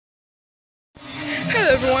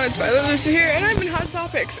Hello everyone, it's Violet Lucy here, and I'm in Hot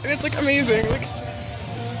Topics, and it's like amazing. Like,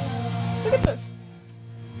 look at this.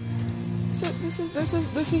 So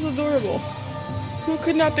this is adorable. Who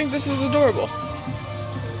could not think this is adorable?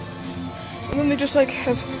 And then they just like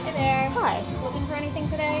have. Hey there. Hi. Looking for anything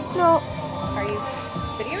today? No. Are you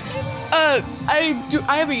videotaping?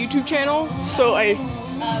 I have a YouTube channel, so I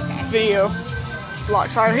Okay. video vlog.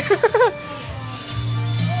 Sorry.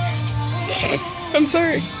 I'm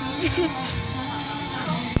sorry.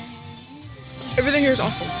 Everything here is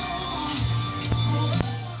awesome.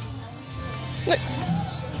 Like,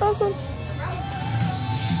 awesome.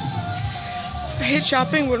 I hate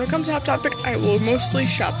shopping. When it comes to Hot Topic, I will mostly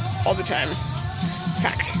shop all the time.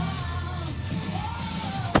 Fact.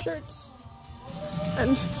 Shirts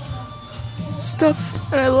and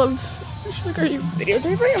stuff, and I love. She's like, "Are you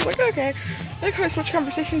videotaping?" I'm like, "Okay." Like how I switch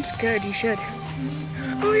conversations. Good, you should.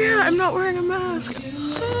 Oh yeah, I'm not wearing a mask.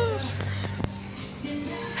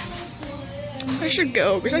 I should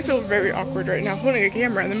go because I feel very awkward right now holding a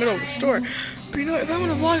camera in the middle of the store. But you know, if I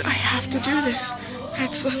want to vlog, I have to do this.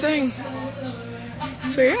 That's the thing.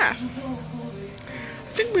 So yeah,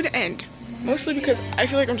 I think I'm gonna end. Mostly because I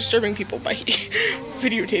feel like I'm disturbing people by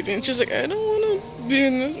videotaping. It's just like, I don't want to be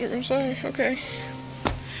in this. I'm sorry. Okay.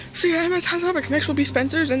 So yeah, I'm at Hot Topics. Next will be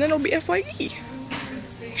Spencer's, and then it'll be FYE.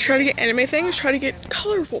 Try to get anime things. Try to get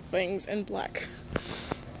colorful things and black.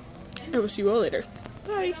 I will see you all later.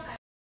 Bye.